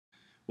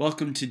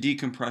Welcome to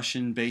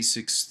Decompression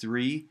Basics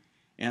 3,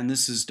 and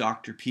this is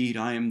Dr. Pete.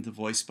 I am the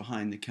voice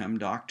behind the Chem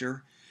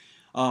Doctor.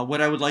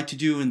 What I would like to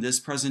do in this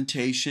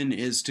presentation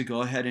is to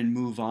go ahead and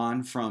move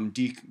on from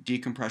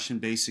Decompression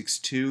Basics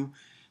 2.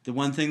 The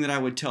one thing that I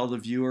would tell the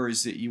viewer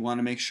is that you want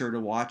to make sure to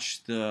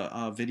watch the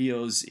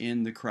videos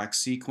in the correct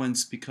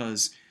sequence,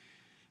 because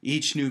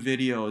each new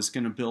video is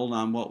going to build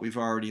on what we've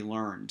already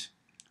learned.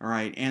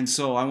 Alright, and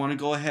so I want to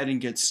go ahead and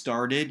get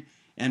started.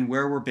 And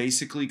where we're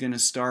basically going to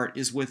start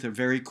is with a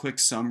very quick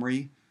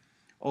summary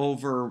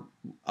over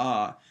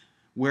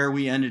where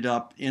we ended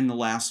up in the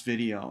last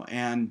video,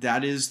 and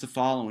that is the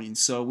following.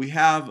 So we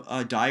have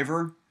a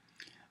diver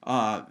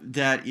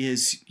that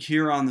is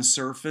here on the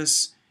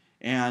surface,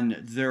 and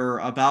they're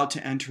about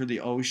to enter the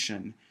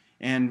ocean.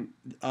 And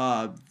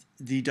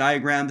the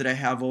diagram that I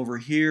have over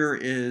here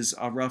is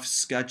a rough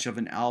sketch of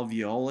an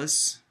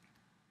alveolus,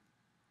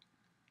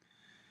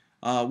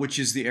 which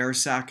is the air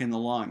sac in the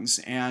lungs.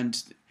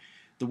 And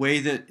the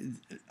way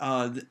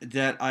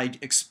that I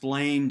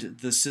explained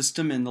the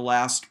system in the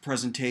last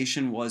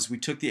presentation was we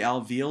took the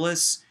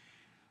alveolus,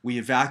 we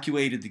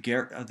evacuated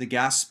the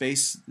gas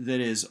space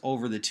that is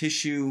over the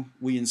tissue,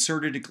 we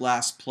inserted a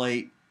glass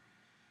plate,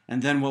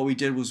 and then what we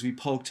did was we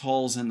poked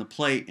holes in the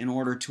plate in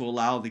order to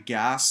allow the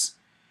gas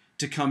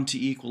to come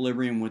to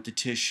equilibrium with the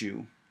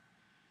tissue.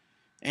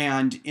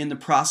 And in the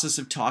process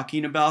of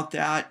talking about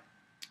that,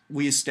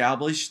 we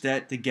established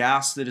that the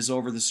gas that is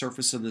over the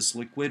surface of this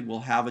liquid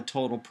will have a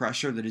total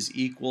pressure that is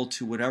equal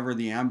to whatever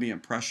the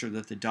ambient pressure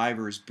that the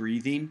diver is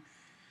breathing.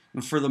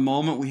 And for the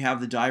moment, we have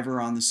the diver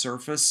on the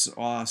surface,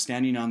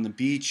 standing on the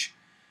beach.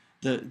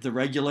 The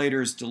regulator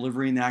is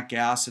delivering that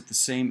gas at the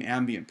same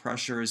ambient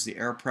pressure as the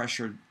air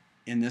pressure,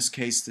 in this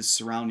case, that's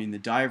surrounding the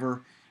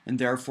diver, and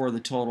therefore the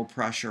total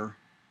pressure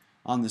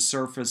on the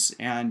surface,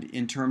 and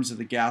in terms of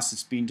the gas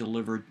that's being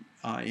delivered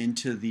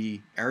into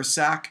the air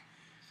sac,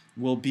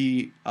 will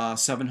be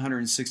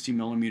 760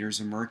 millimeters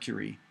of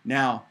mercury.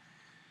 Now,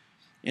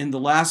 in the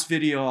last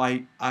video,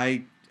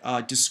 I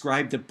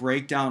described the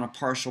breakdown of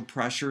partial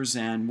pressures,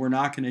 and we're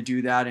not going to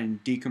do that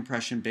in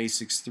Decompression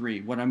Basics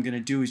 3. What I'm going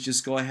to do is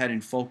just go ahead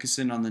and focus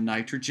in on the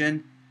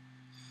nitrogen,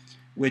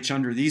 which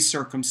under these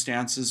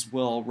circumstances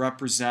will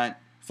represent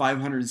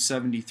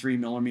 573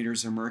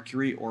 millimeters of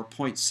mercury, or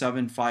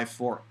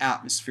 0.754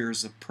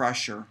 atmospheres of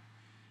pressure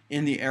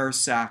in the air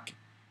sac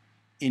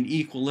in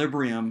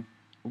equilibrium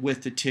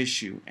with the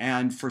tissue.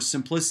 And for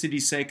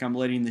simplicity's sake, I'm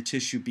letting the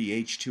tissue be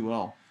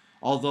H2O.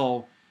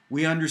 Although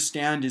we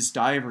understand as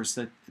divers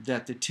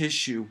that the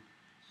tissue,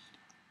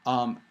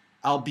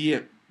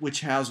 albeit which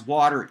has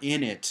water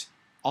in it,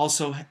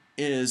 also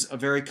is a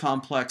very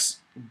complex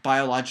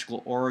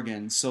biological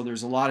organ. So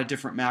there's a lot of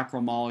different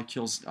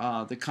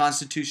macromolecules. The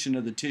constitution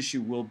of the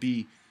tissue will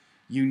be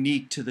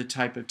unique to the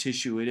type of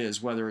tissue it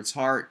is, whether it's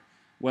heart,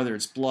 whether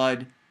it's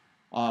blood,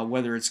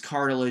 whether it's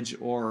cartilage,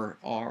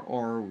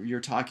 or you're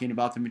talking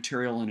about the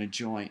material in a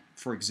joint,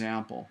 for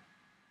example.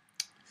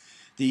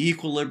 The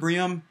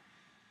equilibrium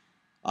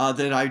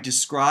that I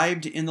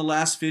described in the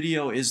last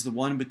video is the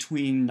one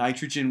between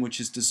nitrogen, which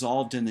is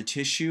dissolved in the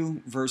tissue,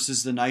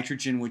 versus the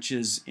nitrogen which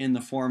is in the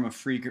form of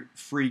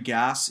free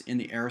gas in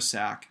the air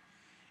sac.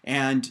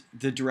 And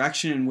the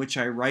direction in which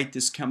I write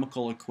this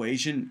chemical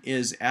equation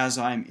is as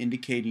I'm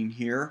indicating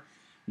here.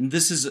 And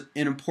this is an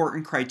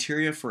important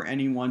criteria for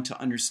anyone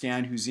to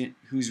understand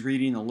who's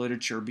reading the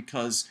literature,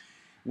 because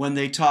when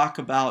they talk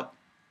about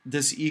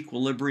this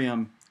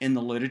equilibrium in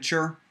the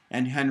literature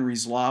and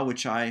Henry's law,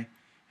 which I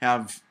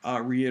have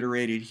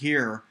reiterated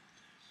here,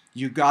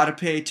 you've got to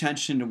pay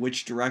attention to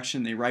which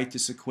direction they write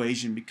this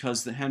equation,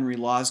 because the Henry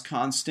law's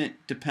constant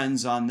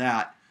depends on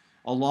that,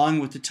 along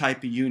with the type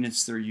of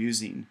units they're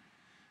using.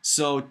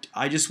 So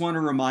I just want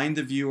to remind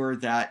the viewer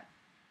that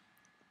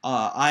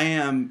I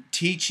am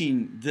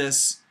teaching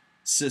this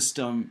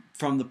system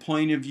from the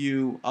point of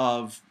view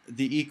of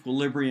the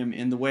equilibrium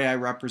in the way I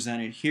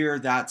represent it here.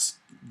 That's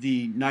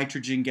the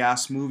nitrogen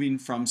gas moving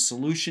from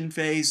solution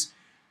phase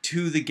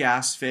to the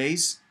gas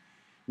phase.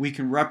 We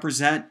can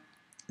represent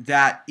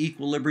that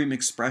equilibrium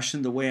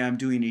expression the way I'm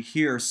doing it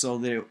here, so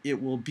that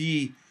it will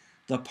be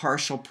the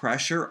partial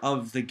pressure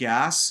of the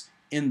gas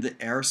in the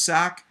air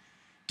sac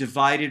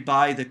divided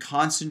by the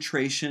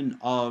concentration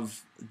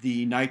of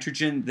the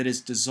nitrogen that is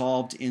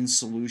dissolved in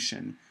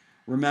solution.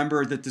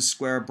 Remember that the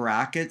square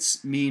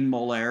brackets mean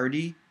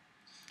molarity,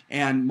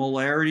 and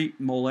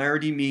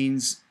molarity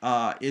means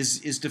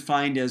is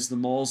defined as the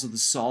moles of the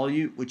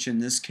solute, which in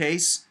this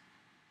case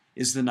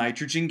is the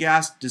nitrogen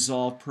gas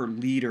dissolved per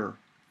liter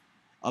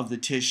of the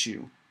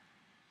tissue.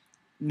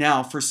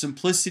 Now, for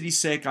simplicity's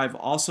sake, I've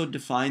also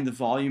defined the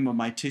volume of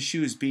my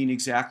tissue as being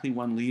exactly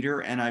 1 liter,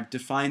 and I've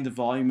defined the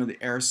volume of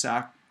the air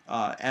sac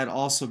at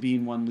also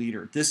being 1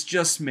 liter. This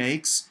just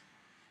makes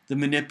the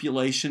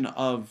manipulation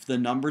of the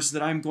numbers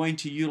that I'm going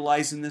to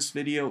utilize in this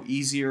video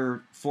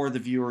easier for the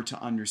viewer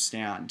to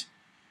understand.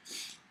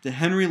 The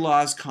Henry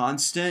law's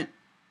constant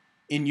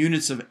in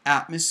units of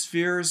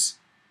atmospheres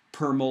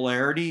per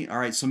molarity. All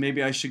right, so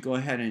maybe I should go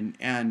ahead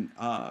and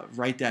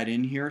write that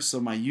in here. So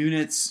my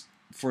units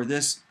for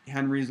this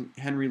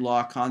Henry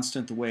law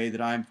constant, the way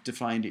that I've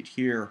defined it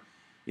here,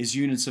 is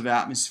units of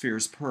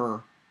atmospheres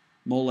per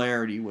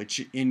molarity,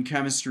 which in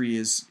chemistry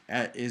is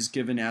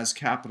given as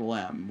capital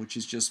M, which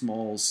is just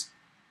moles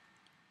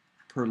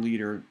per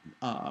liter,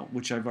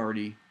 which I've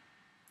already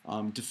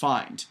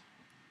defined.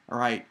 All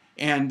right,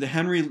 and the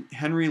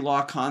Henry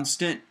law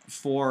constant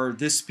for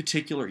this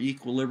particular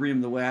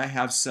equilibrium, the way I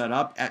have set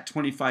up at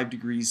 25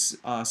 degrees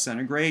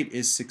centigrade,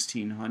 is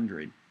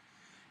 1600.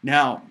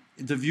 Now,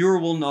 the viewer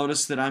will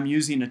notice that I'm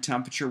using a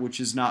temperature which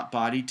is not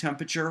body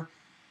temperature.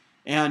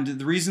 And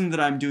the reason that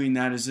I'm doing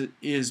that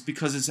is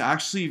because it's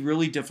actually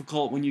really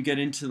difficult when you get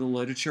into the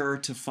literature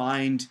to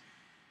find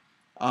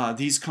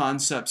these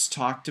concepts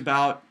talked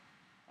about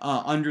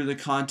under the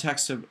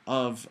context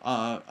of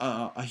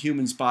a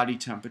human's body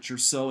temperature.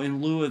 So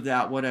in lieu of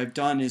that, what I've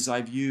done is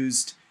I've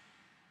used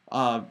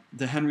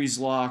the Henry's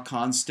law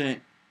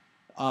constant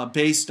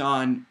based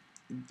on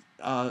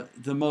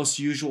the most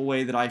usual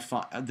way that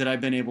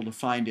I've been able to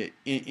find it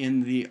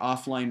in the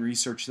offline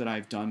research that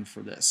I've done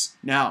for this.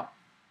 Now,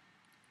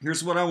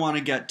 here's what I want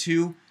to get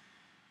to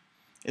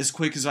as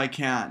quick as I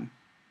can.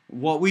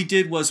 What we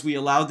did was we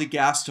allowed the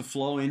gas to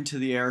flow into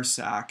the air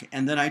sac,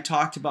 and then I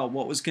talked about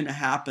what was going to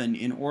happen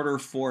in order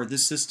for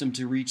this system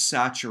to reach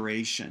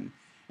saturation.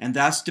 And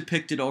that's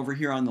depicted over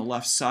here on the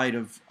left side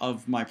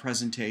of my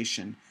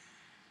presentation.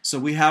 So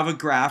we have a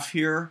graph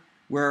here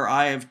where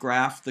I have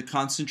graphed the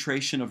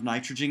concentration of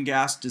nitrogen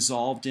gas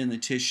dissolved in the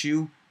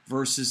tissue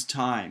versus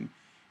time.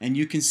 And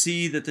you can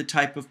see that the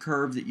type of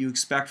curve that you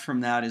expect from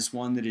that is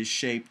one that is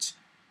shaped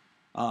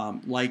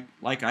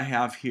like I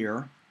have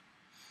here.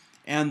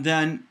 And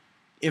then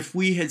if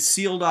we had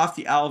sealed off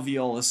the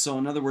alveolus, so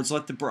in other words,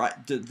 let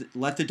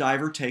the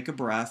diver take a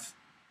breath,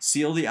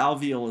 seal the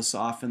alveolus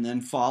off, and then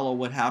follow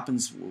what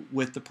happens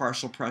with the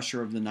partial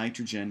pressure of the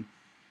nitrogen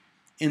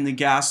in the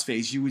gas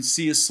phase, you would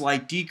see a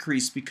slight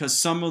decrease because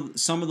some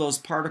of those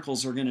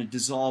particles are going to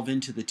dissolve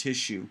into the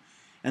tissue,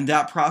 and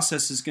that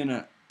process is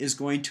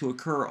going to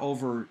occur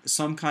over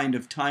some kind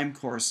of time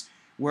course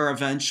where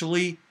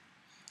eventually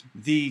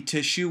the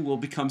tissue will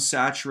become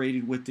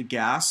saturated with the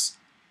gas,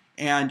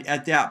 and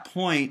at that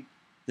point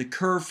the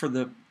curve for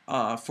the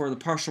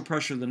partial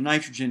pressure of the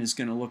nitrogen is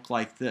going to look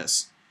like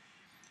this.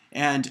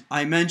 And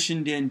I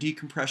mentioned in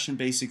Decompression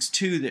Basics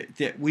 2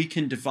 that we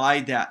can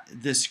divide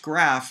this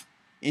graph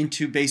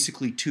into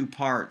basically two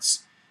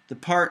parts. The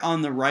part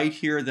on the right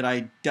here that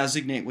I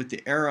designate with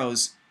the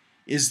arrows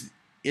is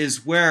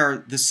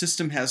where the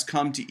system has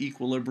come to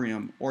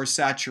equilibrium or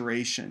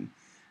saturation,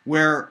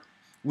 where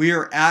we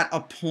are at a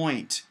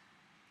point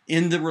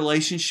in the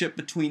relationship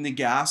between the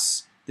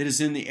gas that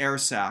is in the air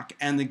sac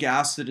and the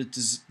gas that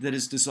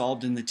is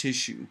dissolved in the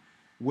tissue,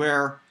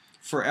 where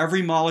for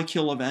every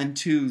molecule of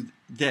N2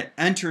 that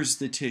enters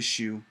the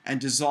tissue and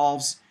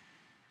dissolves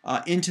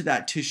into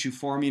that tissue,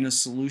 forming a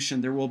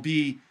solution, there will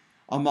be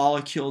a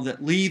molecule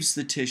that leaves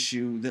the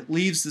tissue, that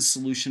leaves the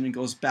solution and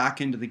goes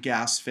back into the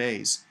gas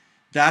phase.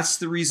 That's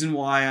the reason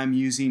why I'm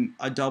using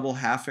a double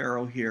half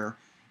arrow here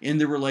in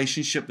the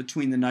relationship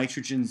between the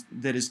nitrogen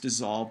that is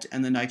dissolved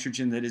and the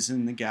nitrogen that is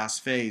in the gas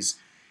phase.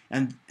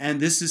 And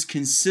this is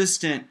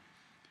consistent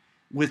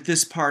with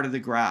this part of the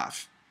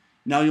graph.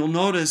 Now you'll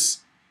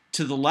notice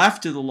to the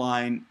left of the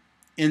line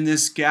in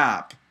this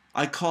gap,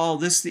 I call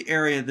this the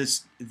area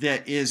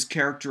that is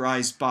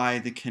characterized by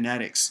the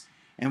kinetics.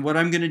 And what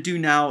I'm going to do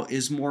now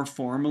is more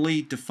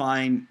formally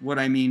define what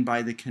I mean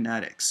by the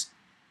kinetics.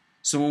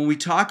 So when we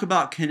talk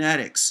about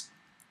kinetics,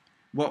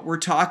 what we're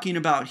talking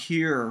about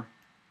here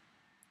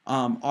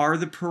are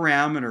the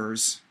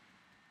parameters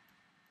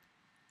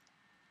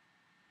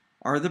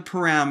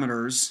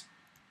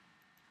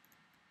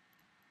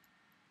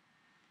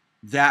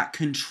that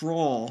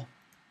control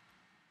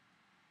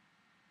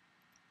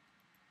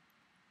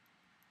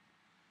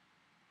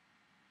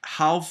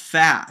how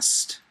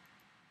fast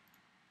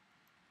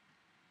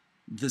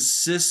the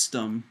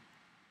system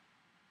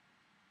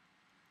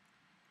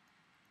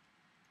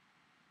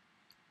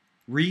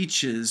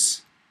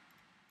reaches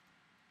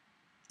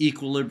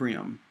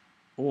equilibrium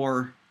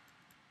or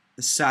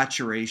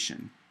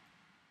saturation.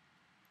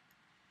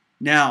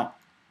 Now,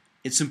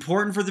 it's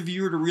important for the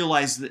viewer to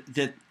realize that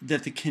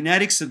the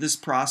kinetics of this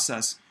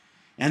process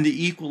and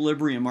the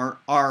equilibrium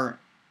are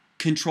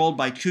controlled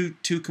by two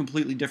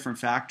completely different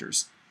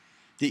factors.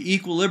 The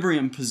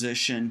equilibrium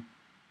position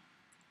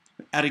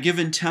at a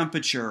given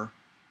temperature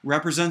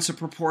represents a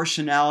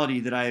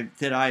proportionality that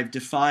I've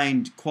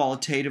defined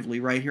qualitatively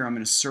right here. I'm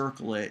going to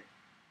circle it,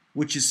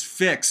 which is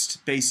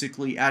fixed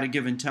basically at a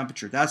given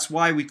temperature. That's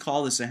why we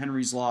call this a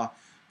Henry's law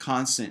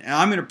constant. And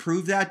I'm going to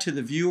prove that to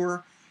the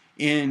viewer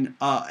in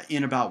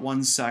about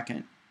 1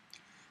 second.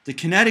 The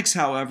kinetics,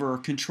 however, are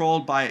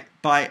controlled by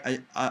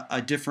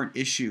a different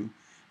issue.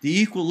 The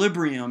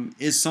equilibrium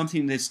is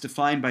something that's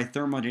defined by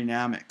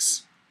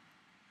thermodynamics.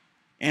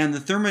 And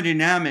the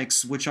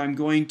thermodynamics, which I'm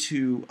going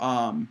to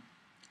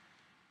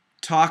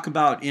talk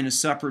about in a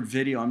separate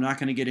video, I'm not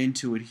going to get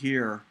into it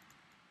here,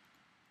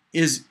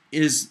 is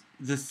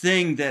the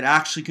thing that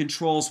actually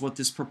controls what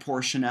this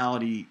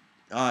proportionality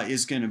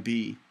is going to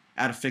be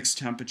at a fixed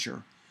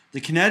temperature.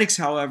 The kinetics,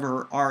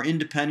 however, are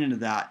independent of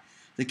that.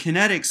 The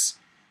kinetics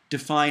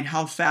define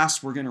how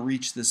fast we're going to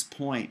reach this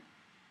point.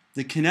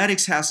 The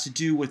kinetics has to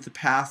do with the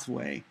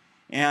pathway,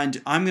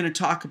 and I'm going to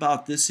talk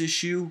about this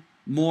issue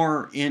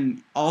more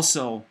in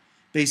also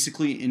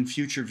basically in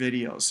future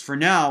videos. For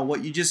now,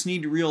 what you just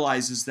need to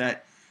realize is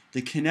that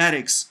the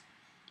kinetics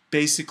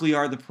basically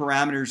are the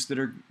parameters that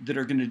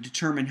are going to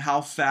determine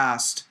how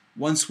fast,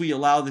 once we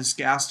allow this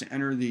gas to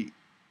enter the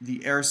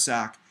air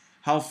sac,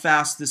 how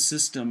fast the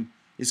system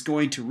is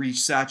going to reach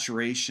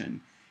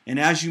saturation. And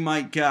as you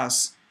might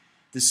guess,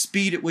 the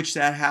speed at which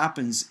that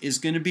happens is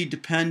going to be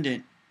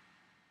dependent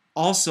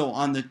also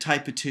on the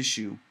type of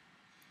tissue.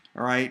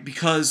 All right,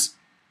 because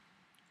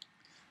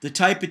the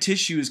type of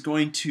tissue is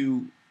going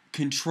to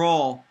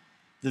control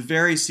the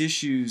various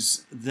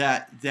issues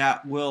that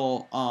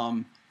will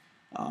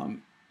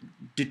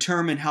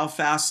determine how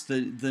fast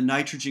the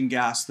nitrogen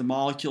gas, the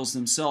molecules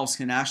themselves,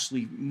 can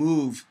actually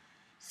move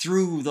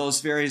through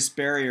those various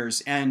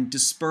barriers and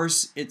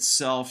disperse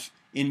itself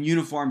in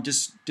uniform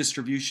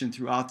distribution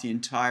throughout the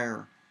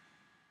entire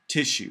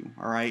tissue.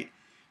 All right.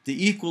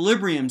 The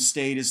equilibrium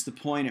state is the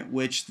point at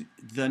which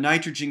the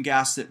nitrogen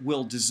gas that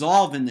will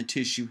dissolve in the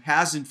tissue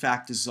has in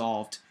fact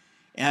dissolved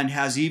and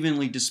has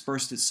evenly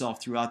dispersed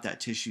itself throughout that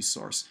tissue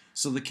source.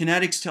 So the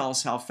kinetics tell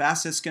us how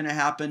fast that's going to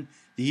happen.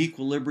 The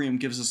equilibrium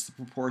gives us the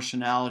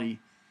proportionality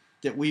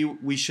that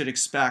we should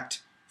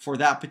expect for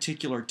that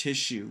particular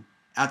tissue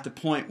at the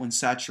point when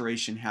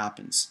saturation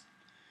happens.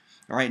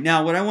 All right,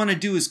 now what I want to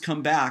do is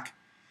come back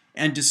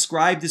and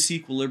describe this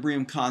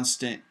equilibrium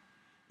constant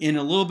in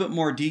a little bit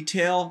more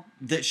detail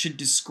that should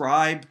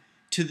describe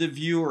to the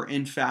viewer,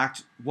 in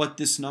fact, what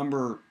this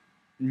number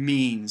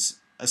means,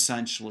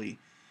 essentially.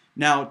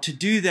 Now, to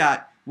do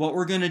that, what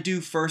we're going to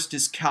do first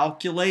is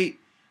calculate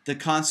the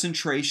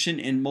concentration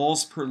in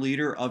moles per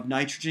liter of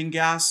nitrogen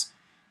gas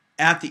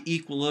at the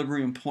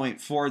equilibrium point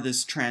for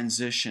this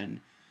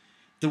transition.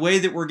 The way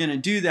that we're going to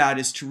do that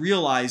is to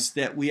realize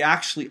that we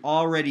actually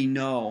already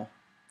know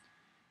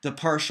the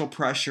partial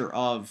pressure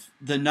of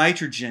the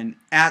nitrogen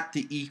at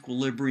the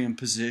equilibrium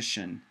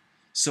position.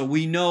 So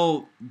we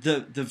know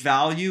the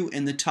value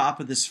in the top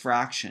of this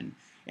fraction,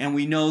 and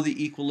we know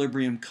the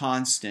equilibrium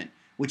constant,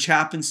 which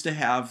happens to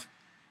have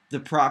the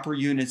proper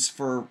units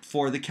for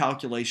the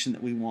calculation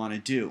that we want to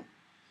do.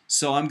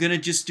 So I'm going to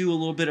just do a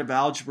little bit of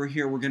algebra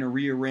here. We're going to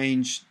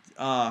rearrange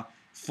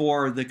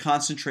for the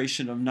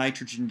concentration of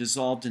nitrogen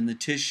dissolved in the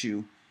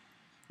tissue,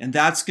 and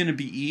that's going to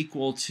be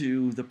equal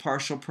to the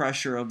partial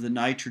pressure of the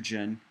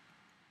nitrogen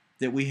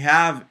that we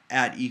have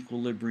at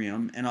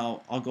equilibrium, and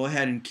I'll go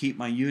ahead and keep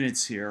my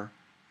units here,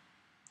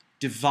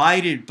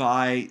 divided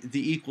by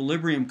the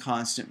equilibrium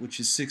constant, which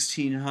is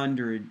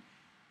 1600,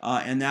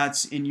 and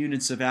that's in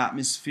units of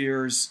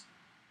atmospheres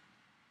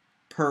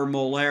per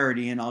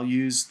molarity, and I'll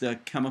use the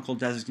chemical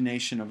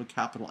designation of a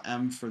capital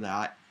M for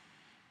that.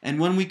 And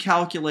when we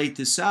calculate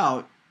this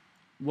out,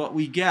 what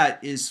we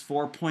get is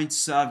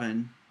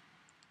 4.7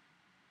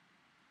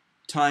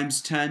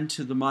 times 10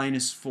 to the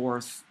minus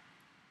fourth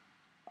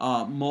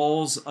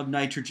moles of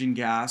nitrogen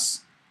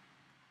gas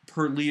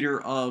per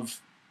liter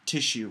of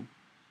tissue.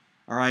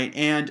 All right,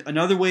 and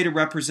another way to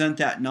represent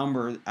that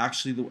number,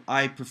 actually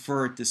I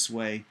prefer it this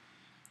way,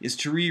 is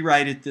to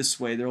rewrite it this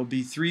way. There will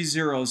be 3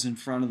 zeros in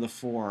front of the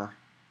 4,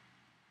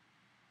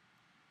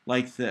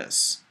 like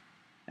this.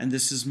 And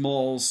this is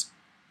moles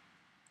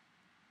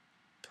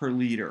per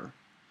liter.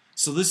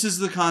 So this is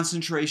the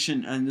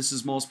concentration, and this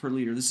is moles per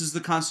liter. This is the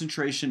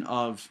concentration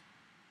of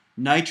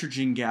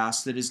nitrogen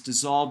gas that is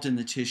dissolved in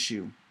the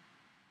tissue.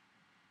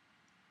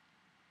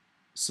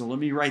 So let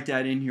me write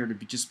that in here to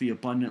just be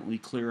abundantly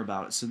clear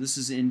about it. So this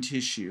is in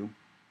tissue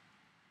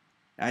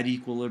at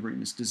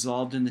equilibrium. It's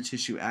dissolved in the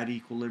tissue at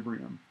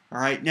equilibrium. All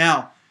right,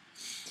 now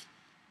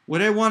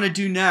what I want to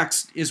do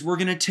next is we're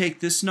going to take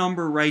this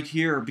number right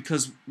here,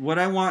 because what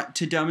I want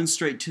to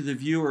demonstrate to the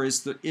viewer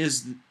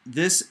is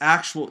this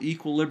actual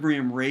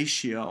equilibrium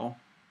ratio,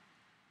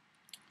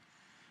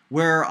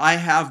 where I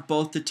have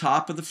both the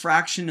top of the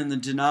fraction and the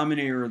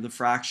denominator of the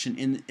fraction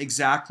in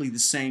exactly the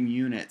same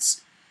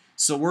units.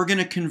 So we're going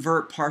to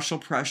convert partial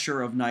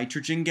pressure of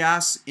nitrogen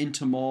gas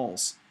into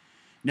moles.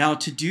 Now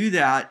to do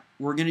that,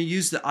 we're going to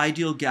use the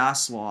ideal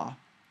gas law.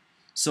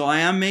 So I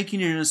am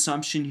making an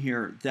assumption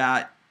here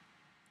that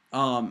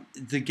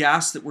the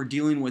gas that we're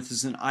dealing with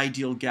is an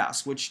ideal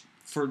gas, which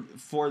for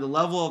the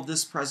level of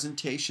this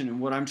presentation and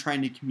what I'm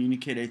trying to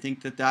communicate, I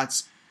think that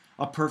that's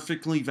a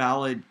perfectly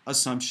valid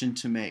assumption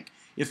to make.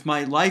 If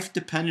my life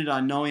depended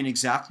on knowing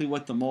exactly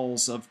what the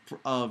moles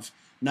of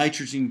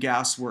nitrogen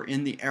gas were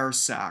in the air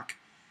sac,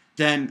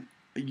 then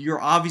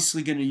you're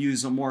obviously going to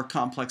use a more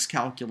complex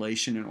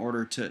calculation in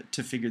order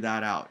to figure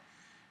that out.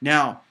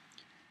 Now,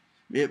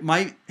 it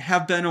might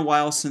have been a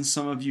while since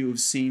some of you have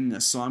seen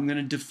this, so I'm going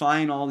to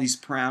define all these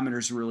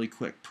parameters really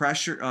quick.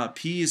 Pressure,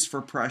 P is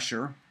for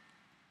pressure.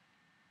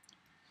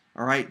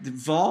 All right, the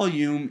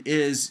volume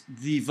is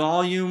the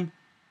volume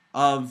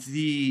of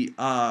the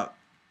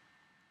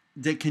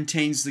that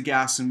contains the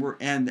gas,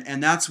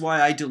 and that's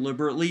why I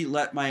deliberately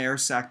let my air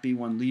sac be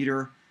 1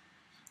 liter.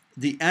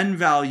 the N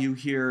value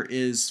here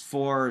is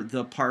for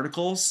the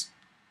particles.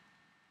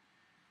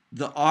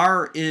 The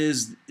R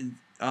is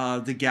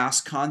the gas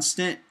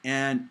constant,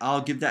 and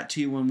I'll give that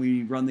to you when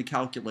we run the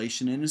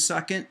calculation in a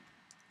second.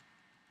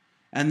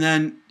 And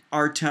then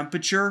our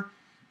temperature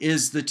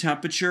is the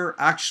temperature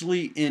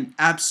actually in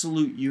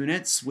absolute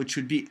units, which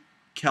would be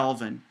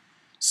Kelvin.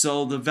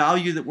 So the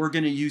value that we're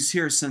going to use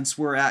here, since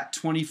we're at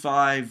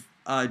 25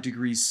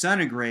 degrees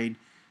centigrade,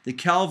 the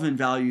Kelvin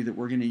value that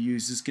we're going to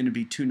use is going to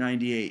be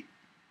 298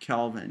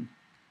 Kelvin.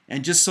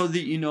 And just so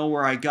that you know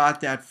where I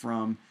got that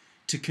from,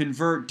 to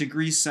convert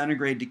degrees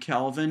centigrade to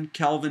Kelvin,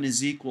 Kelvin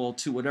is equal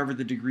to whatever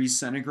the degrees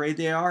centigrade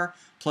they are,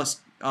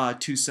 plus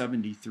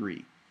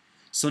 273.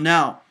 So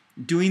now,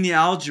 doing the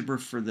algebra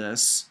for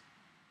this,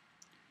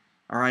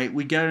 all right,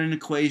 we get an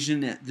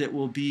equation that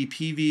will be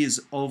PV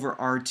is over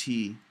RT.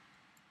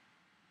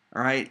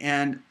 All right,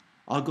 and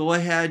I'll go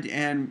ahead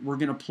and we're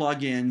going to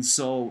plug in.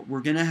 So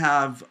we're going to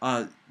have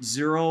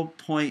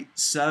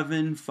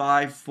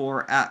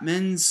 0.754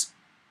 atmans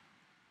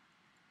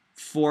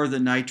for the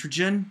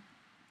nitrogen.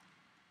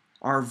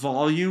 Our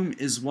volume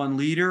is 1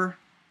 liter.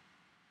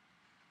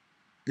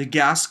 The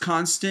gas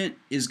constant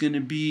is going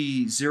to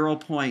be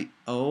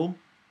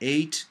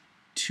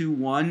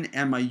 0.0821,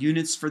 and my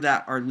units for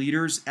that are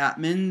liters,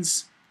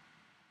 atmans,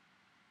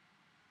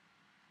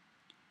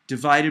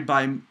 divided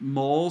by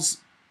moles,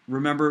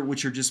 remember,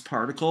 which are just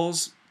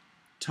particles,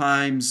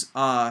 times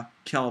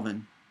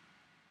Kelvin.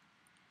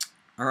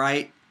 All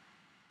right,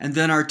 and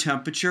then our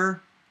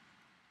temperature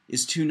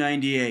is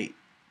 298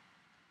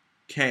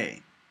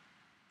 K.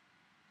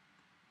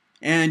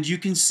 And you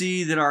can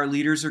see that our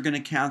liters are going to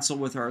cancel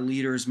with our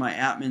liters, my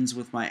atmans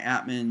with my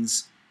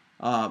atmans,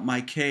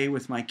 my K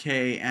with my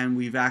K, and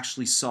we've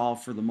actually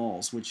solved for the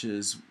moles, which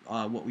is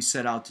what we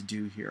set out to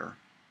do here.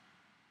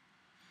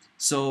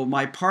 So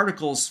my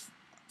particles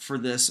for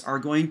this are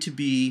going to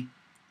be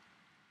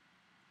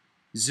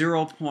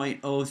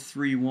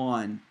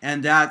 0.031,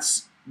 and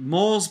that's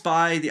moles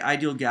by the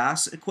ideal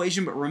gas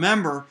equation. But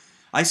remember,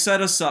 I set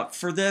us up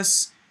for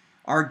this.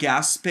 Our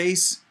gas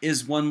space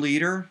is 1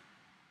 liter.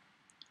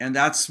 And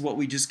that's what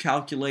we just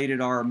calculated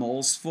our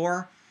moles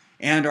for.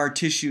 And our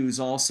tissue is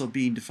also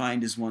being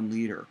defined as 1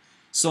 liter.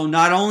 So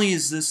not only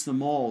is this the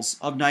moles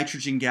of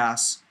nitrogen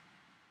gas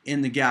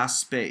in the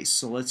gas space.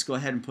 So let's go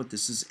ahead and put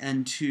this as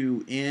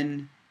N2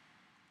 in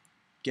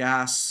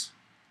gas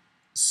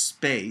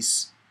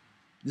space.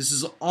 This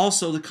is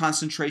also the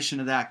concentration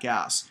of that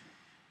gas.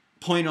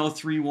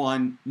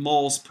 0.031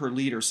 moles per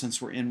liter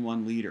since we're in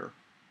 1 liter.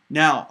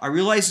 Now, I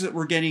realize that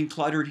we're getting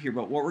cluttered here,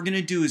 but what we're going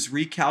to do is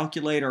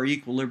recalculate our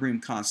equilibrium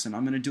constant.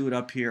 I'm going to do it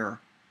up here.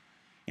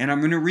 And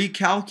I'm going to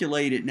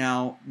recalculate it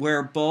now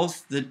where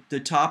both the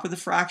top of the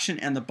fraction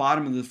and the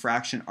bottom of the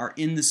fraction are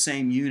in the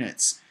same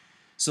units.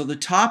 So the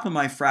top of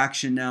my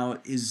fraction now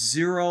is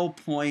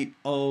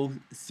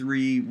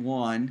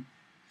 0.031,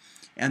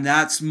 and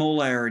that's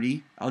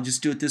molarity. I'll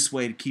just do it this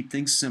way to keep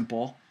things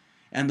simple.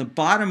 And the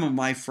bottom of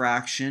my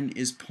fraction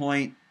is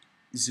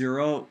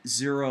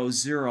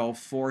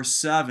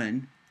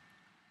 0.00047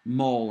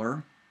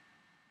 molar.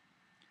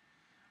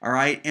 All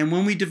right, and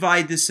when we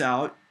divide this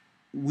out,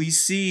 we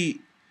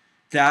see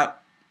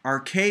that our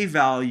K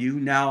value,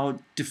 now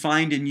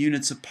defined in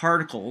units of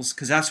particles,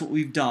 because that's what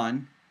we've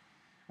done,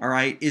 all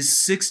right, is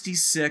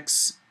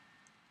 66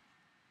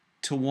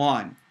 to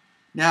 1.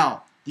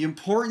 Now, the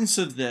importance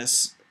of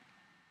this,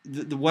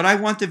 what I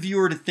want the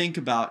viewer to think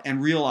about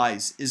and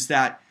realize is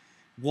that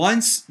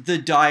once the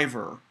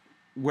diver,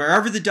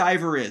 wherever the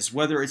diver is,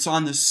 whether it's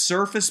on the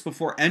surface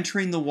before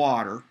entering the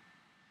water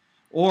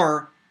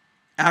or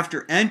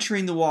after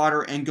entering the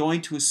water and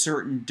going to a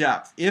certain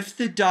depth, if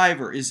the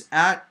diver is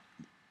at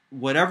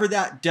whatever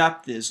that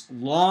depth is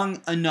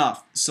long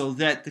enough so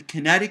that the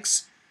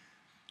kinetics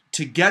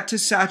to get to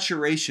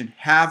saturation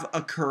have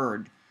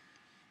occurred,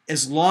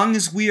 as long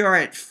as we are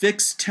at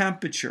fixed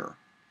temperature,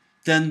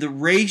 then the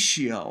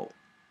ratio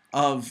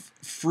of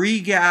free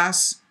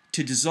gas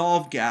to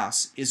dissolved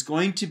gas is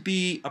going to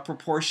be a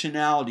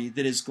proportionality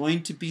that is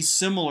going to be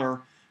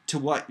similar to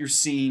what you're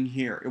seeing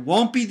here. It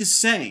won't be the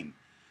same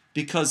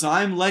because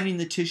I'm letting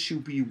the tissue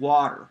be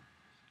water.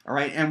 All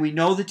right, and we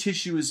know the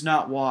tissue is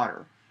not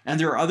water. And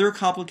there are other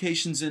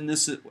complications in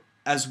this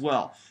as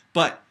well.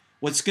 But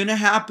what's going to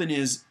happen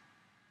is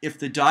if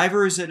the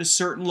diver is at a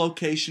certain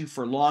location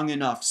for long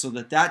enough so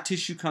that that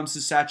tissue comes to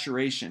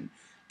saturation,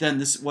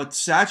 then what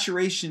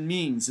saturation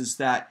means is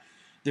that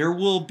there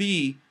will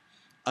be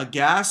a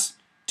gas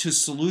to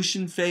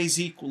solution phase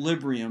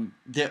equilibrium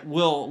that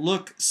will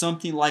look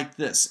something like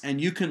this.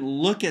 And you can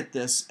look at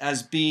this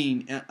as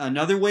being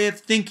another way of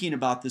thinking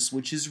about this,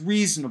 which is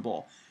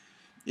reasonable,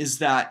 is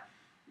that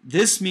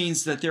this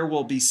means that there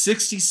will be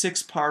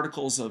 66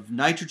 particles of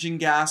nitrogen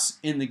gas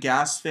in the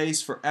gas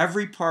phase for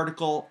every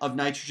particle of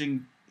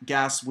nitrogen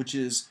gas which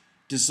is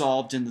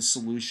dissolved in the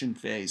solution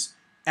phase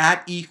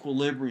at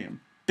equilibrium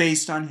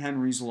based on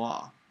Henry's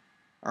law.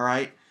 All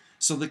right?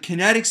 So the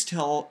kinetics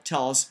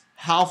tell us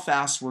how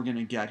fast we're going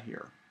to get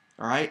here.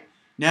 All right?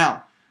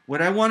 Now,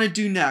 what I want to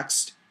do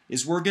next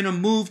is we're going to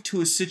move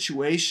to a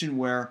situation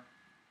where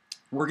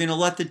We're going to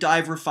let the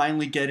diver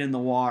finally get in the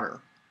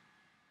water.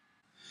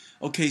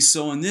 Okay,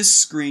 so in this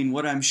screen,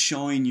 what I'm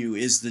showing you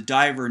is the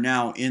diver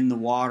now in the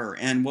water.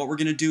 And what we're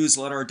going to do is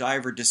let our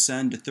diver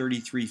descend to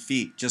 33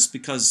 feet, just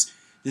because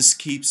this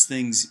keeps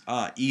things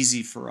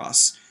easy for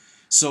us.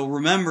 So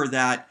remember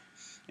that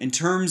in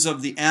terms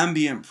of the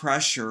ambient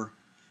pressure,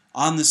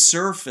 on the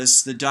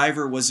surface, the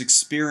diver was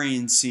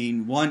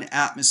experiencing 1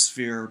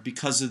 atmosphere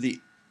because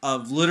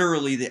of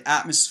literally the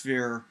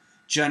atmosphere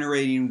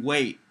generating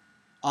weight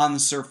on the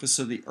surface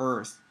of the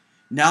earth.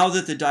 Now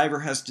that the diver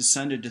has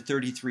descended to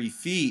 33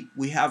 feet,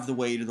 we have the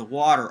weight of the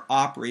water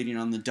operating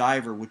on the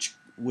diver,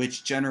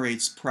 which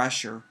generates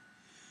pressure.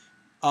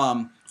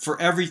 For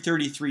every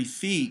 33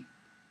 feet,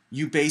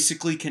 you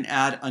basically can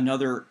add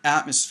another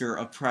atmosphere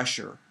of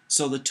pressure.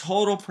 So the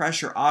total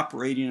pressure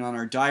operating on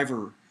our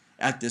diver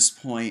at this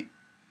point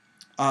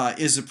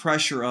is a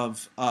pressure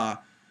of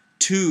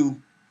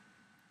 2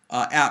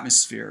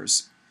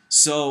 atmospheres.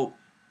 So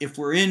if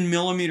we're in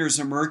millimeters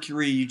of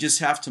mercury, you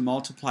just have to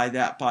multiply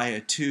that by a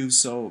 2.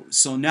 So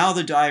now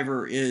the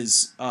diver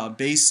is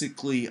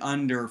basically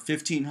under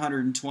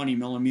 1,520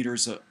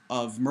 millimeters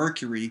of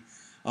mercury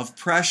of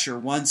pressure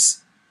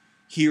once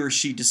he or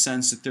she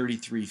descends to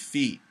 33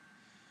 feet.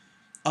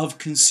 Of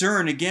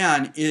concern,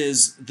 again,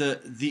 is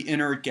the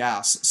inert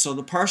gas. So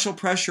the partial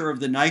pressure of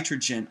the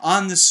nitrogen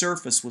on the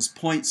surface was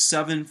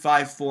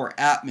 0.754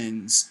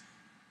 atmosphers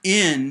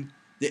in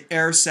the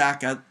air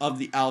sac of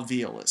the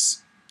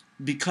alveolus.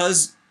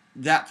 Because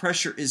that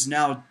pressure is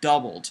now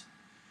doubled,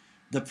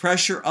 the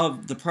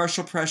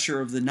partial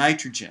pressure of the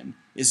nitrogen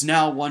is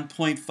now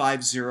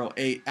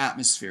 1.508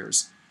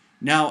 atmospheres.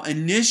 Now,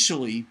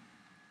 initially,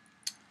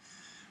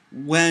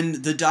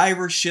 when the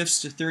diver shifts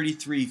to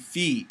 33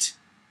 feet,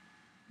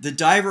 the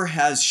diver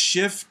has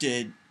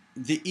shifted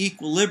the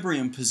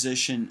equilibrium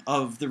position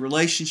of the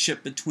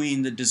relationship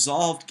between the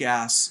dissolved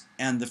gas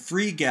and the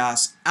free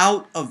gas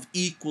out of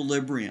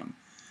equilibrium.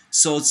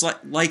 So it's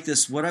like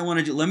this. What I want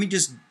to do, let me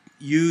just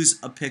use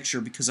a picture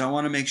because I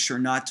want to make sure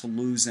not to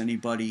lose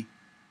anybody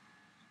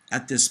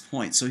at this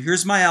point. So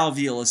here's my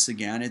alveolus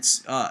again.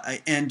 It's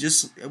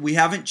we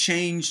haven't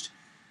changed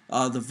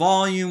the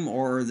volume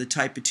or the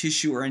type of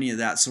tissue or any of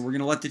that. So we're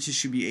going to let the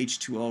tissue be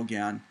H2O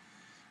again.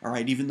 All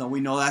right, even though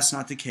we know that's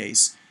not the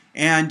case.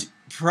 And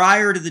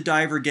prior to the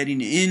diver getting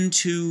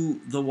into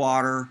the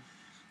water,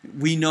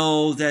 we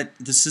know that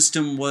the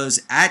system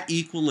was at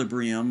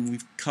equilibrium.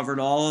 We've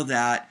covered all of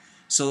that.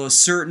 So a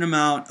certain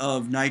amount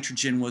of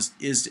nitrogen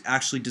is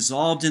actually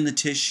dissolved in the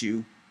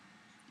tissue,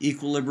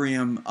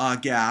 equilibrium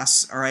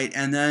gas, all right,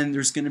 and then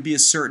there's going to be a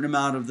certain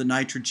amount of the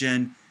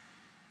nitrogen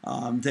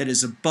that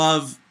is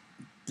above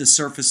the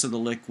surface of the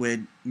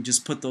liquid. You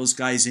just put those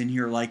guys in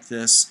here like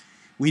this.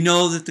 We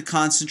know that the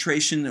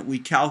concentration that we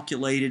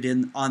calculated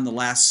on the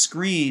last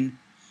screen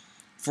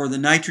for the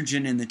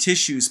nitrogen in the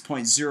tissue is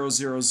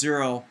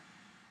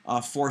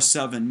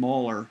 0.00047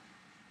 molar.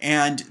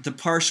 And the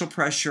partial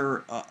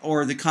pressure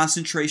or the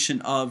concentration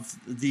of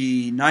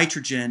the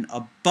nitrogen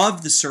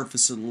above the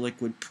surface of the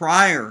liquid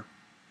prior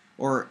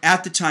or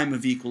at the time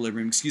of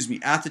equilibrium, is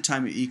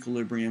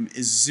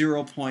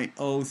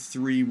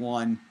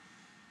 0.031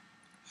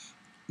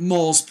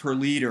 moles per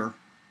liter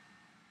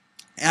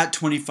at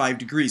 25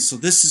 degrees. So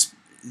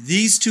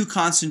these two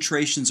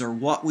concentrations are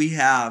what we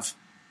have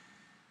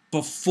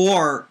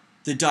before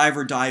the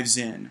diver dives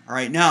in. All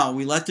right, now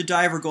we let the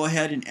diver go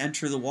ahead and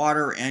enter the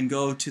water and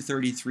go to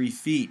 33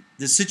 feet.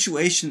 The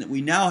situation that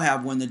we now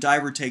have when the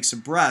diver takes a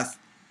breath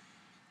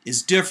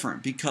is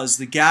different because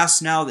the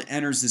gas now that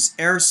enters this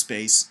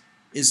airspace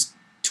is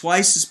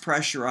twice as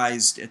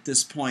pressurized at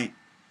this point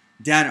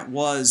than it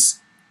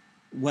was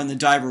when the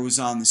diver was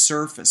on the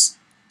surface.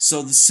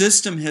 So the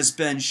system has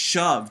been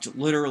shoved,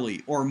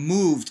 literally, or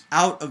moved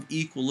out of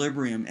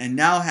equilibrium and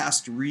now has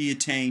to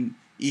reattain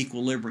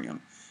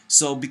equilibrium.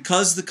 So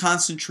because the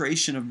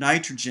concentration of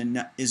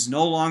nitrogen is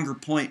no longer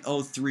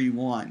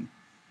 0.031,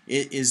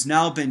 it has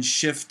now been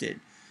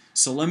shifted.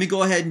 So let me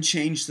go ahead and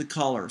change the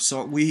color.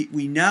 So we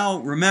now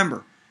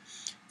remember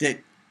that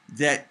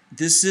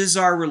this is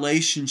our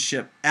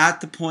relationship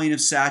at the point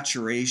of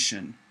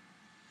saturation.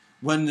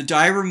 When the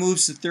diver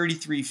moves to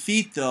 33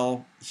 feet,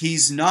 though,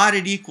 he's not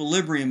at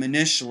equilibrium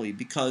initially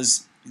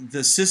because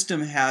the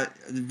system had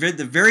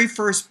the very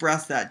first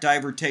breath that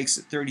diver takes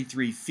at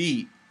 33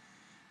 feet.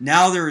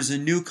 Now there is a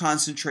new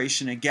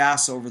concentration of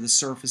gas over the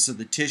surface of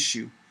the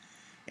tissue.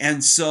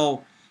 And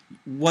so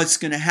what's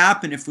going to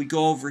happen if we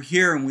go over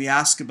here and we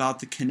ask about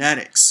the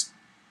kinetics?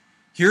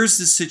 Here's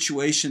the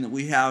situation that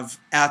we have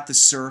at the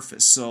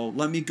surface. So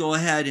let me go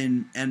ahead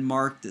and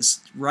mark this.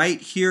 Right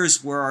here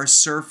is where our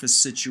surface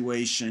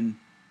situation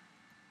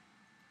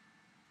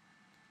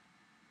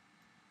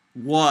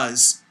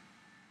was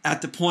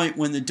at the point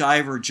when the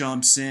diver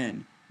jumps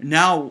in.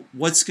 Now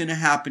what's going to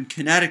happen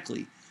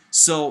kinetically?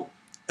 So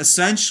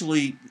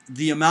essentially,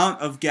 the amount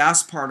of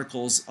gas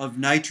particles of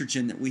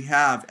nitrogen that we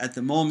have at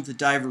the moment the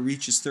diver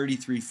reaches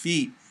 33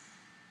 feet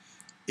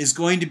is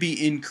going to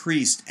be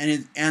increased,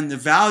 and the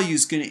value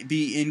is going to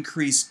be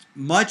increased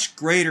much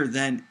greater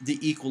than the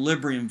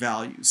equilibrium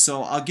value.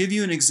 So I'll give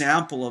you an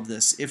example of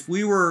this. If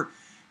we were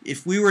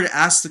to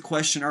ask the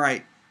question, all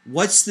right,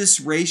 what's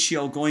this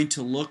ratio going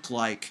to look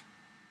like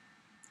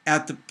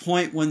at the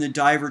point when the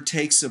diver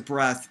takes a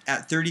breath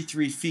at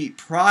 33 feet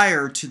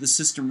prior to the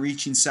system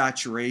reaching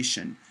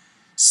saturation?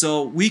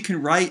 So we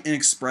can write an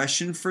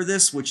expression for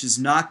this, which is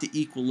not the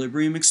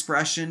equilibrium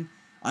expression.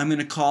 I'm going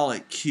to call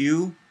it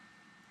Q.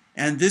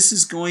 And this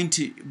is going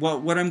to,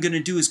 what I'm going to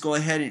do is go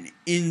ahead and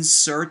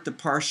insert the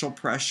partial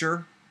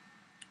pressure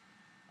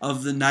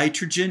of the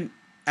nitrogen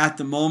at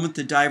the moment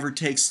the diver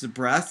takes the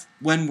breath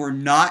when we're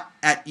not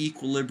at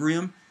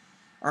equilibrium.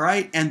 All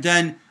right, and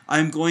then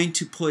I'm going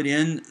to put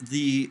in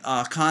the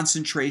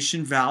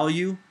concentration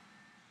value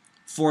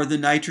for the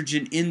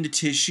nitrogen in the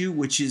tissue,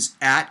 which is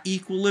at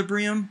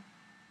equilibrium.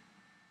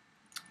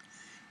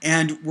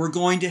 And we're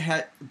going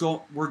to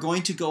go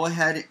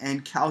ahead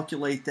and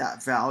calculate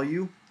that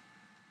value.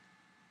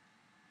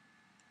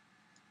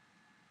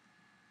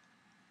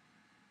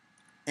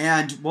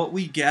 And what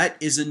we get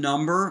is a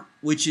number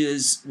which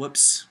is,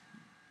 whoops,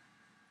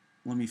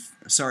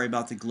 sorry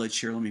about the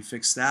glitch here, let me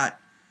fix that.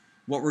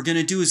 What we're going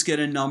to do is get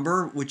a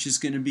number which is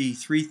going to be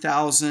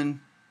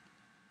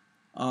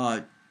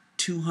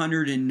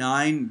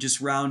 3,209,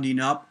 just rounding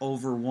up,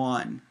 over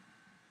 1.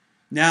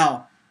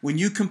 Now, when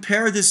you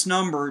compare this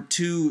number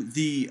to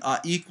the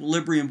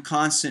equilibrium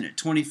constant at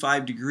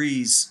 25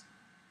 degrees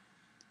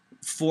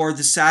for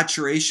the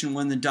saturation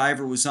when the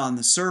diver was on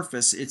the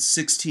surface, it's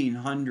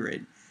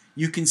 1,600.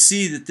 You can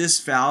see that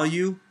this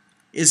value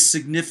is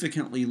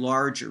significantly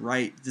larger,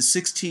 right? The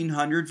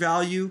 1,600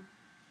 value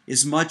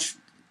is much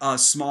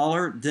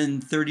smaller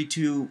than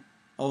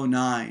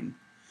 3,209.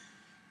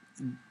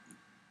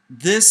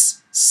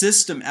 This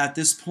system at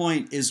this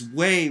point is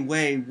way,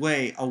 way,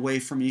 way away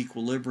from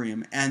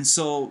equilibrium. And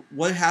so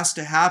what has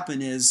to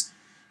happen is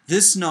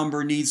this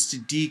number needs to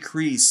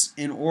decrease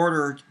in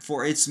order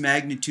for its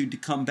magnitude to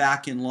come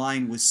back in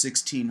line with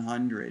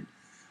 1,600.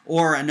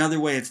 Or another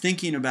way of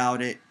thinking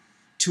about it,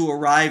 to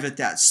arrive at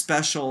that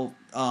special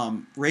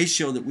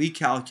ratio that we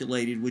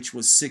calculated, which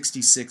was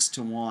 66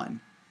 to 1.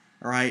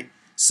 All right.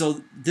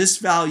 So this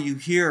value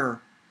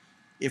here,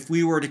 if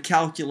we were to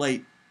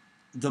calculate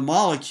the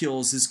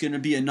molecules, is going to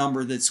be a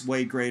number that's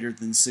way greater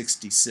than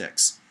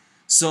 66.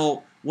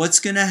 So what's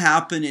going to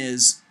happen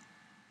is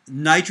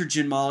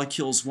nitrogen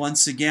molecules,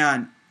 once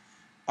again,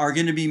 are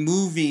going to be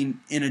moving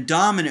in a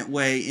dominant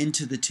way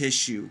into the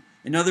tissue.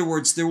 In other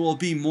words, there will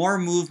be more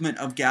movement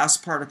of gas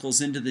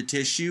particles into the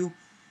tissue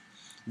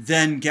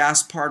than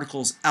gas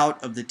particles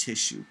out of the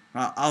tissue.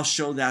 I'll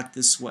show that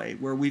this way,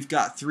 where we've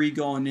got 3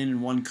 going in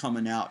and 1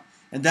 coming out.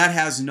 And that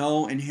has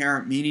no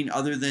inherent meaning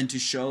other than to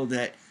show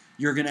that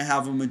you're going to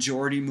have a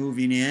majority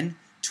moving in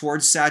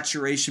towards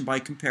saturation by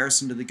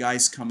comparison to the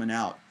guys coming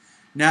out.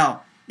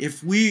 Now,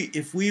 if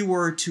we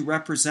were to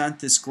represent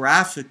this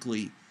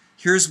graphically,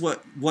 here's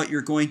what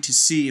you're going to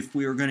see if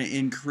we were going to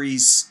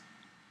increase.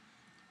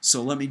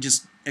 So let me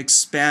just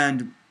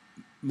expand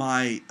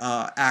my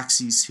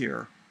axes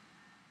here.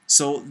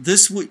 So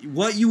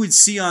what you would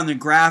see on the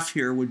graph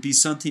here would be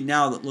something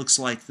now that looks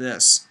like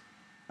this.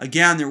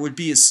 Again, there would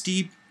be a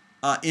steep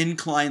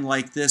incline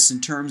like this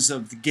in terms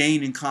of the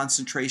gain in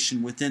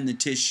concentration within the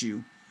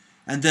tissue.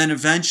 And then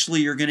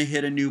eventually you're going to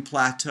hit a new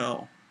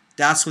plateau.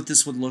 That's what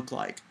this would look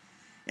like.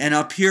 And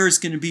up here is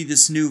going to be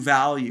this new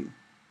value,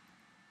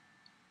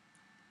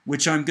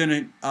 which I'm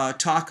going to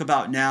talk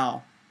about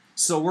now.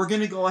 So we're going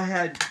to go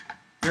ahead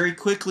very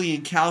quickly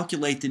and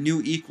calculate the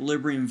new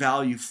equilibrium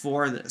value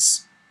for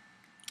this.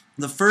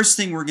 The first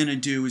thing we're going to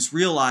do is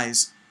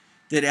realize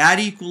that at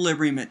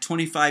equilibrium at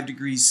 25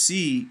 degrees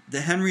C,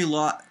 the Henry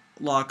law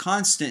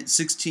constant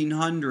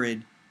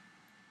 1600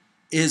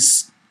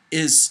 is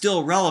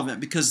still relevant,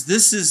 because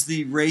this is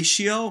the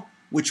ratio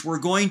which we're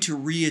going to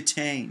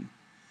reattain.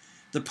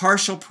 The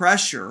partial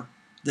pressure,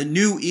 the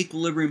new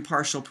equilibrium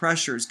partial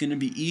pressure, is going to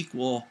be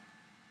equal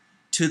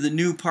to the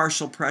new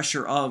partial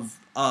pressure of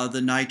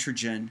the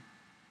nitrogen.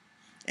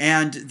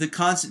 And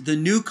the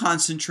new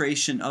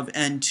concentration of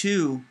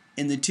N2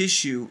 in the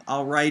tissue,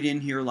 I'll write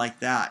in here like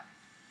that.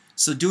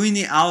 So doing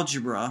the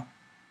algebra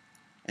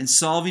and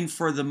solving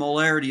for the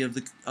molarity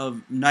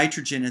of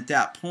nitrogen at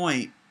that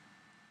point,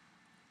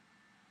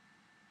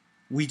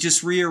 we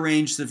just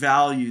rearrange the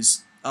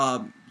values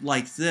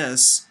like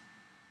this.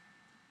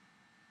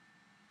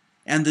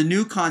 And the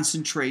new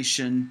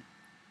concentration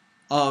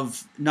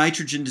of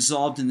nitrogen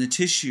dissolved in the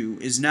tissue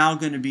is now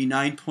going to be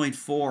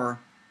 9.4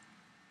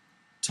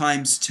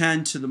 times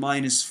 10 to the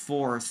minus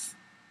 4th.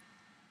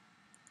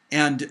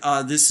 And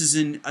this is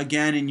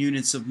again in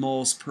units of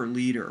moles per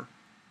liter.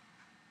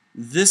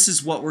 This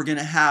is what we're going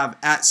to have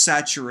at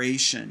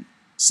saturation.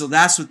 So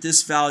that's what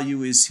this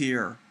value is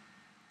here.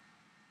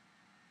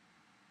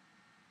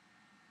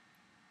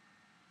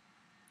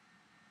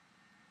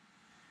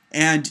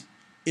 And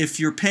if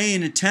you're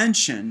paying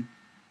attention,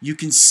 you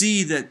can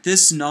see that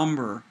this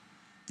number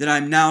that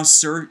I'm now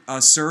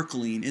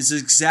circling is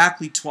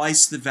exactly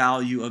twice the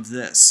value of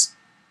this.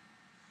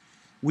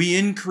 We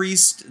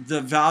increased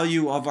the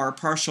value of our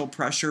partial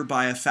pressure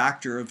by a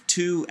factor of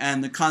 2,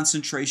 and the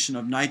concentration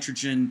of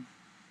nitrogen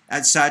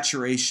at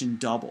saturation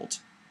doubled.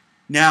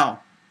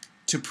 Now,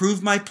 to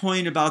prove my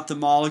point about the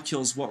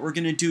molecules, what we're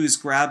going to do is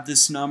grab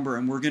this number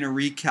and we're going to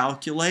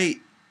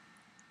recalculate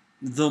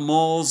the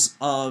moles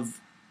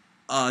of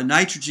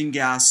nitrogen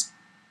gas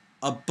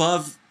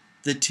above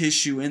the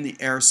tissue in the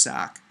air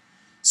sac.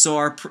 So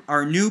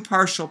our new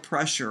partial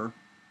pressure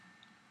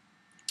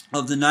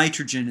of the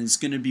nitrogen is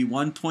going to be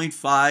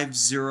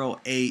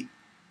 1.508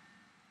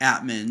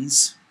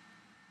 atmans.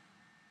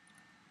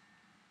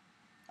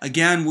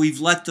 Again,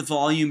 we've let the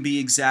volume be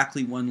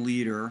exactly 1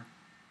 liter.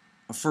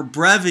 For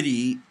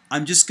brevity,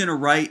 I'm just going to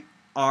write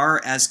R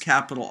as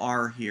capital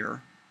R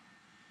here.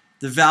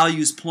 The value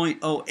is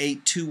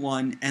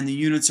 0.0821, and the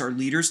units are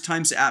liters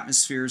times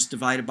atmospheres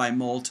divided by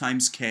mole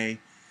times K.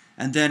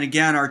 And then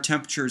again, our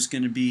temperature is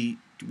going to be,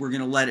 we're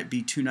going to let it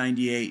be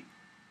 298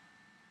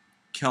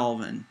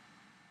 Kelvin.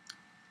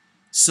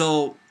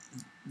 So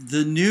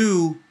the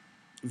new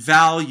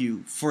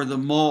value for the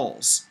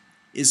moles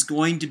is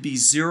going to be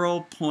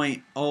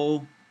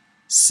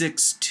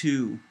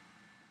 0.062.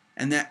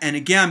 And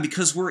again,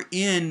 because we're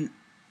in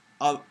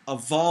a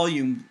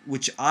volume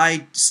which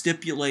I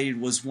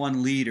stipulated was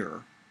 1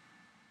 liter,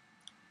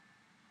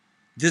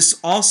 this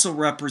also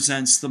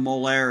represents the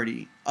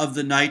molarity of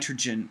the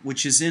nitrogen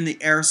which is in the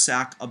air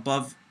sac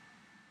above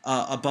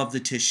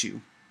the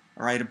tissue,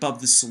 all right, above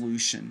the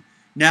solution.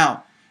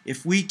 Now,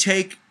 if we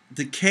take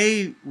the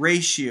K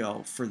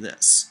ratio for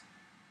this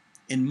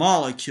in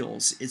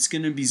molecules, it's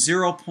going to be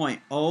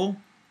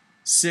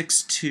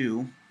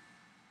 0.062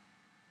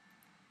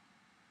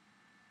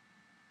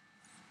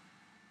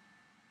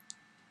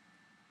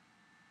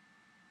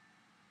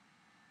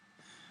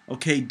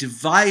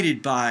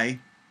 divided by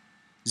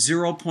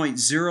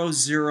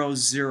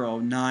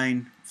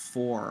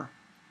 0.00094,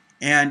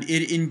 and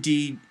it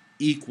indeed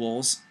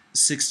equals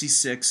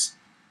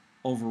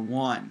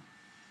 66/1.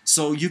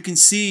 So you can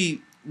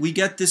see we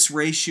get this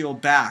ratio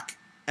back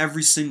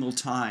every single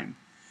time.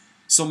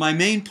 So my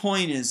main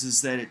point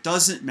is that it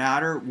doesn't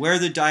matter where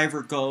the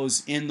diver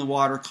goes in the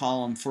water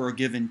column for a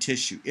given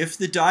tissue. If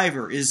the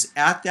diver is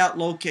at that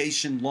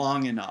location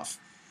long enough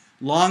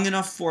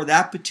for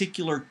that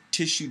particular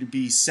tissue to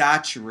be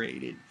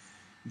saturated,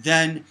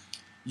 then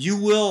you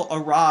will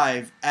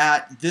arrive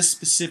at this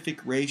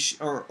specific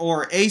ratio,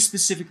 or a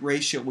specific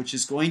ratio, which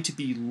is going to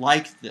be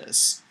like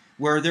this,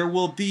 where there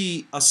will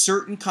be a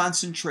certain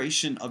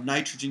concentration of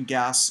nitrogen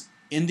gas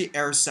in the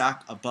air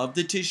sac above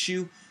the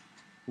tissue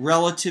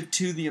relative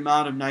to the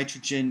amount of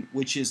nitrogen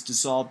which is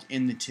dissolved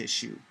in the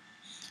tissue.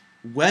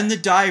 When the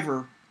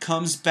diver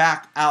comes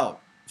back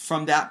out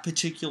from that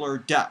particular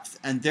depth,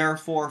 and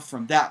therefore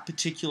from that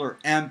particular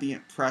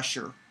ambient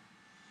pressure,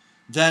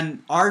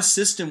 then our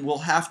system will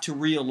have to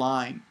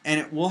realign, and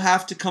it will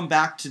have to come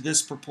back to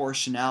this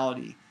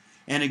proportionality.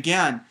 And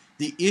again,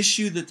 the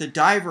issue that the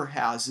diver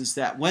has is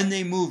that when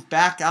they move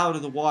back out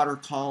of the water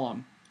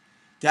column,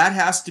 that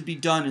has to be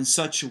done in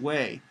such a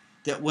way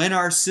that when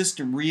our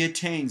system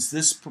reattains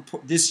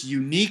this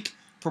unique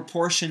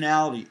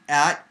proportionality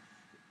at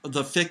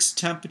the fixed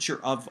temperature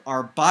of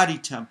our body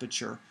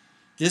temperature,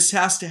 this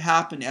has to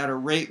happen at a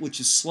rate which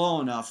is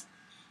slow enough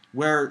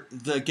where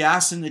the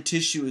gas in the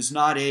tissue is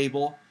not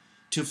able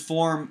to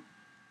form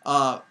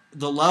the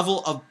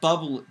level of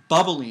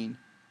bubbling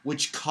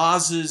which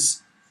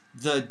causes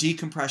the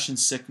decompression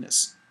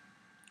sickness.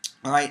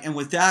 All right, and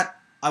with that,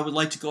 I would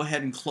like to go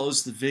ahead and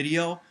close the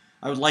video.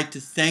 I would like to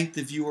thank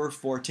the viewer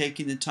for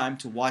taking the time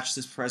to watch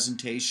this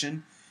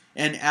presentation.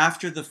 And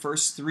after the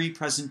first 3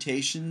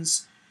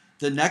 presentations,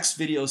 the next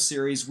video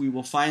series, we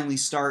will finally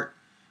start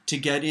to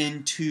get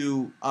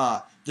into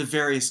the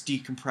various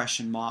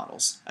decompression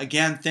models.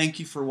 Again, thank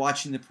you for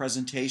watching the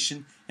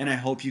presentation, and I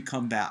hope you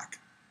come back.